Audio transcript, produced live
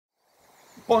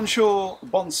Bonjour,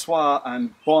 bonsoir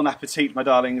and bon appetit, my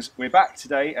darlings. We're back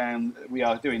today and we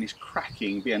are doing this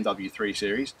cracking BMW 3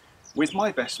 Series with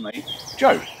my best mate,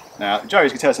 Joe. Now, Joe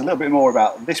is going to tell us a little bit more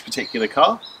about this particular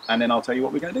car and then I'll tell you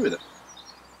what we're going to do with it.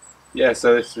 Yeah,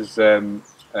 so this is a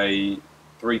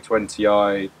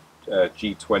 320i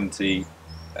G20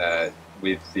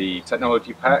 with the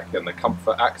technology pack and the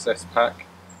comfort access pack.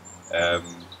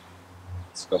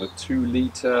 It's got a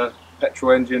 2-litre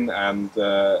petrol engine and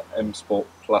M Sport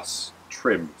Plus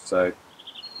trim, so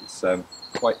it's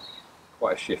quite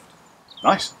a shift.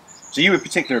 Nice. So you were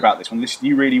particular about this one.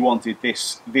 You really wanted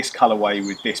this colourway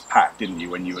with this pack, didn't you,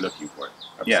 when you were looking for it?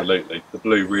 Absolutely. Yeah. The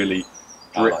blue really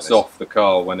drips like off the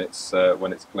car when it's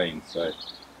clean. So.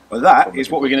 Well, that is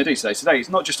what we're going to do today. Today it's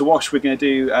not just a wash. We're going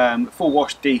to do full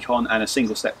wash, decon, and a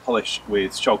single-step polish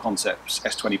with Scholl Concepts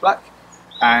S20 Black.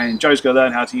 And Joe's going to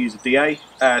learn how to use the DA,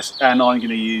 and I'm going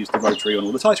to use the rotary on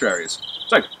all the tighter areas.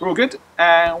 So we're all good,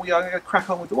 and we are going to crack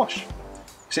on with the wash.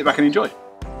 Sit back and enjoy.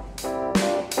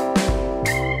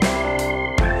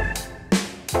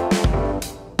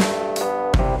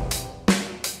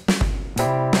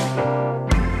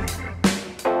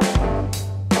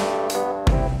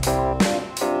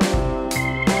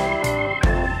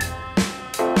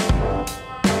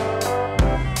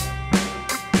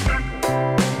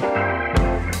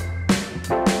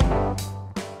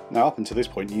 Now, up until this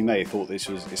point, you may have thought this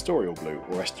was Estoril Blue,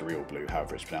 or Estoril Blue,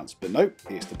 however it's pronounced. But no,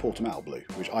 it's the Portimão Blue,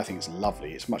 which I think is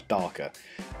lovely. It's much darker,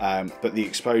 but the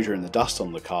exposure and the dust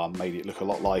on the car made it look a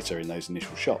lot lighter in those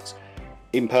initial shots.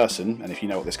 In person, and if you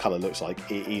know what this colour looks like,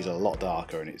 it is a lot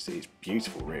darker, and it's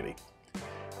beautiful, really.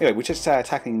 Anyway, we're just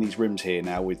tackling these rims here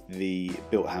now with the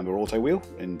built hammer auto wheel,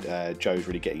 and Joe's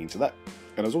really getting into that.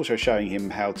 And I was also showing him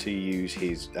how to use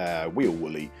his wheel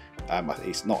woolly.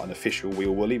 It's not an official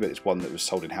wheel woolly, but it's one that was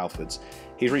sold in Halfords.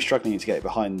 He's really struggling to get it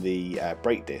behind the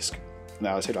brake disc.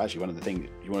 Now, I said actually one of the things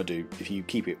you want to do, if you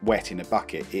keep it wet in a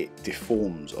bucket, it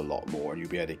deforms a lot more, and you'll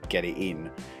be able to get it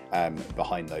in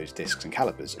behind those discs and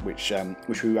calipers, which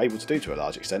we were able to do to a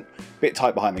large extent. A bit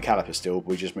tight behind the caliper still, but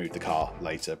we just moved the car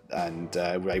later, and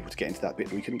we were able to get into that bit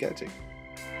that we couldn't get to.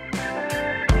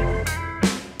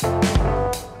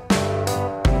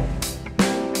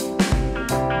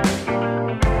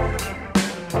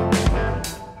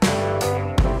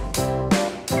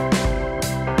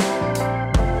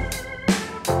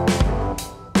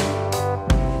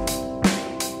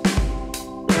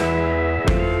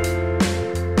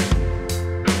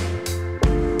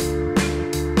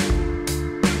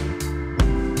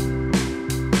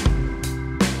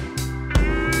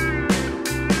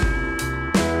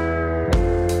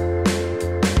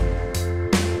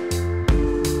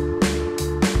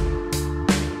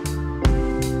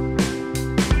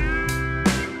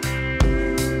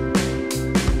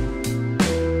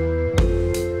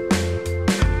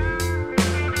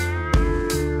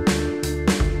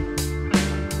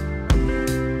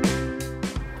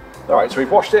 Alright, so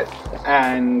we've washed it,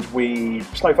 and we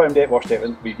slow foamed it, washed it,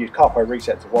 and we've used Carpo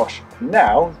Reset to wash.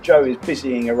 Now, Joe is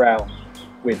busying around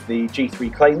with the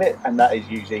G3 Clay Mitt, and that is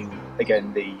using,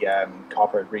 again, the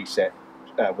Carpo Reset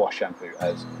wash shampoo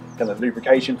as kind of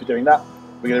lubrication for doing that.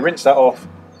 We're going to rinse that off,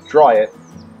 dry it,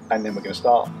 and then we're going to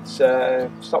start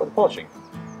with the polishing.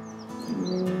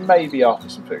 Maybe after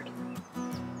some food.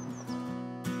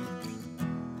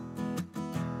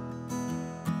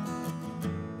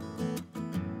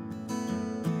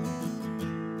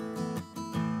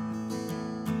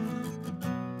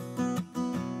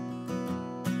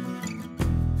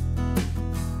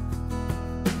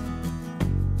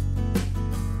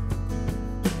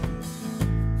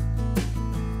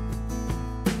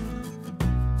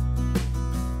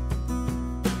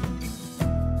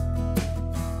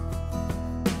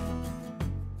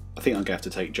 I think I'm going to have to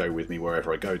take Joe with me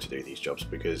wherever I go to do these jobs,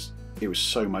 because it was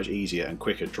so much easier and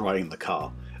quicker drying the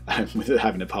car with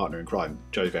having a partner in crime.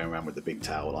 Joe's going around with the big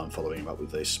towel, I'm following him up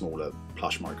with a smaller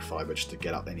plush microfiber just to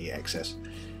get up any excess.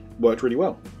 Worked really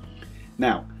well.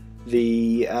 Now,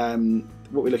 the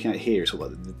what we're looking at here is sort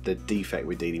of the defect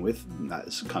we're dealing with.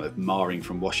 That's kind of marring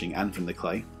from washing and from the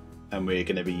clay. And we're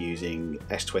going to be using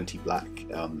S20 Black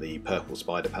on the purple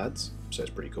spider pads, so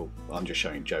it's pretty cool. I'm just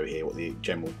showing Joe here what the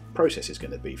general process is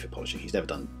going to be for polishing. He's never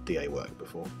done DA work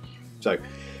before. So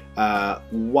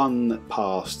one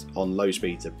pass on low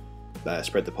speed to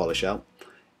spread the polish out,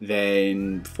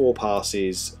 then 4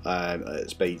 passes at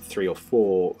speed 3 or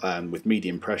 4 with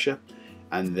medium pressure,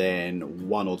 and then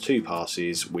 1 or 2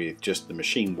 passes with just the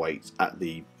machine weight at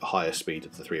the higher speed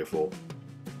of the 3 or 4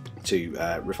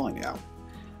 to refine it out,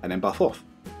 and then buff off.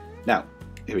 Now,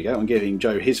 here we go. I'm giving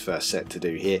Joe his first set to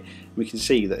do here. We can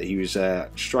see that he was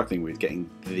struggling with getting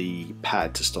the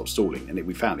pad to stop stalling, and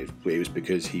we found it was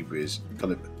because he was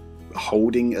kind of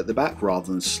holding at the back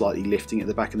rather than slightly lifting at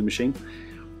the back of the machine.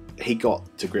 He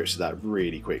got to grips with that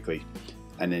really quickly,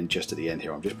 and then just at the end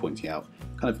here, I'm just pointing out,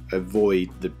 kind of avoid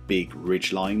the big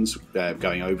ridge lines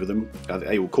going over them.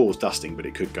 It will cause dusting, but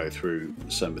it could go through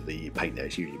some of the paint there.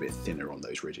 It's usually a bit thinner on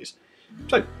those ridges.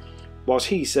 So whilst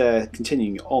he's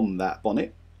continuing on that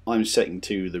bonnet, I'm setting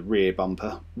to the rear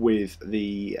bumper with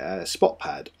the spot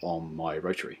pad on my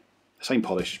rotary. Same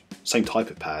polish, same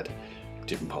type of pad,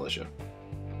 different polisher.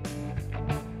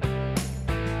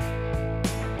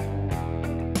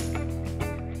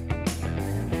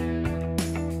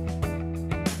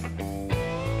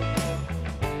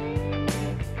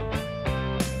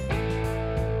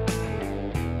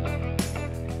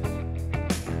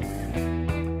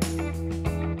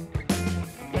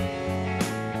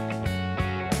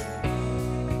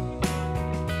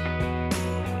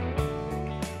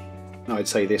 I'd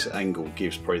say this angle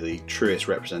gives probably the truest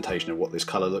representation of what this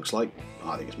colour looks like.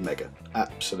 I think it's mega,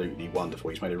 absolutely wonderful.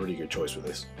 He's made a really good choice with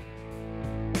this.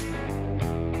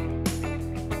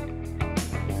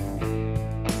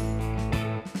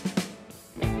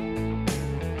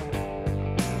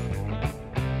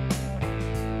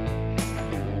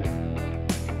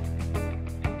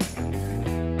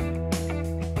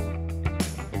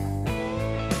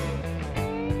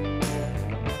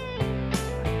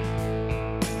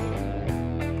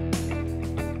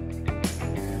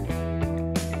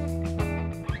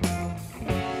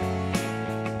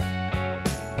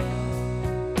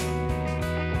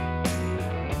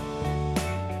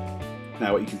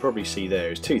 Now what you can probably see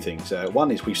there is two things. One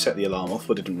is we've set the alarm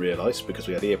off, I didn't realise because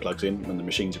we had earplugs in and the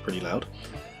machines are pretty loud.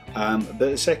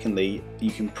 But secondly, you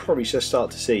can probably just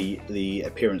start to see the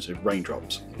appearance of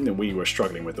raindrops. We were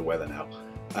struggling with the weather now.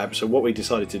 So what we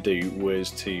decided to do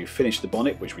was to finish the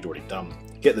bonnet, which we'd already done,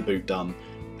 get the boot done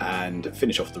and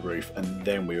finish off the roof, and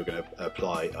then we were going to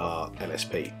apply our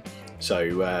LSP.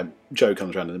 So Joe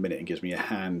comes around in a minute and gives me a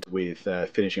hand with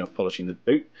finishing off polishing the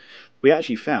boot. We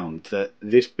actually found that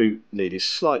this boot lid is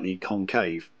slightly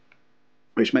concave,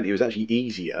 which meant it was actually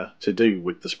easier to do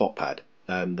with the spot pad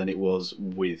than it was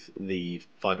with the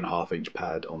 5.5 inch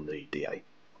pad on the DA.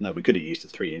 No, we could have used a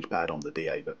 3 inch pad on the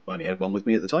DA, but I only had one with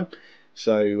me at the time.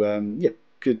 So yeah,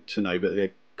 good to know, but the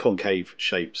concave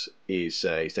shapes is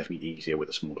definitely easier with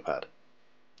a smaller pad.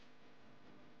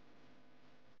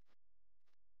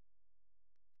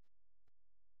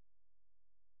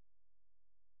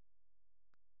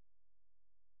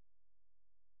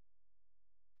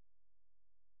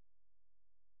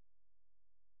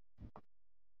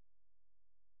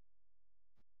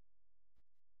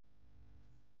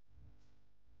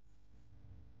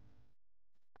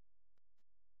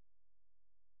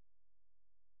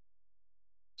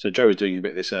 So Joe was doing a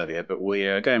bit of this earlier, but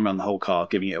we're going around the whole car,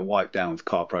 giving it a wipe down with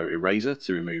Car Pro Eraser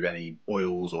to remove any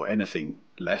oils or anything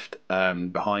left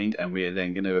behind, and we're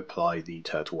then going to apply the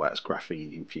Turtle Wax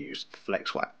graphene infused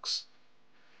Flex Wax.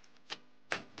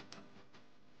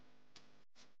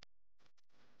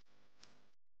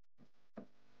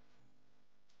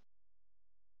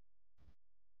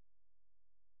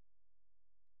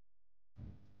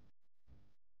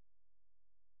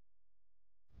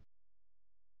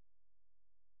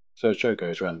 So as Joe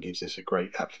goes around and gives this a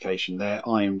great application there,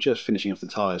 I am just finishing off the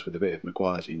tyres with a bit of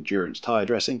Maguire's Endurance tyre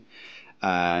dressing,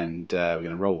 and we're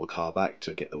going to roll the car back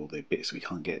to get all the bits we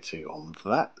can't get to on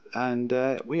that, and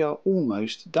we are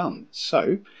almost done.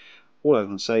 So all I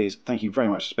want to say is thank you very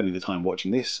much for spending the time watching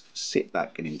this. Sit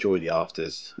back and enjoy the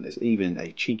afters, and there's even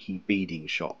a cheeky beading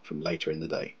shot from later in the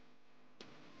day.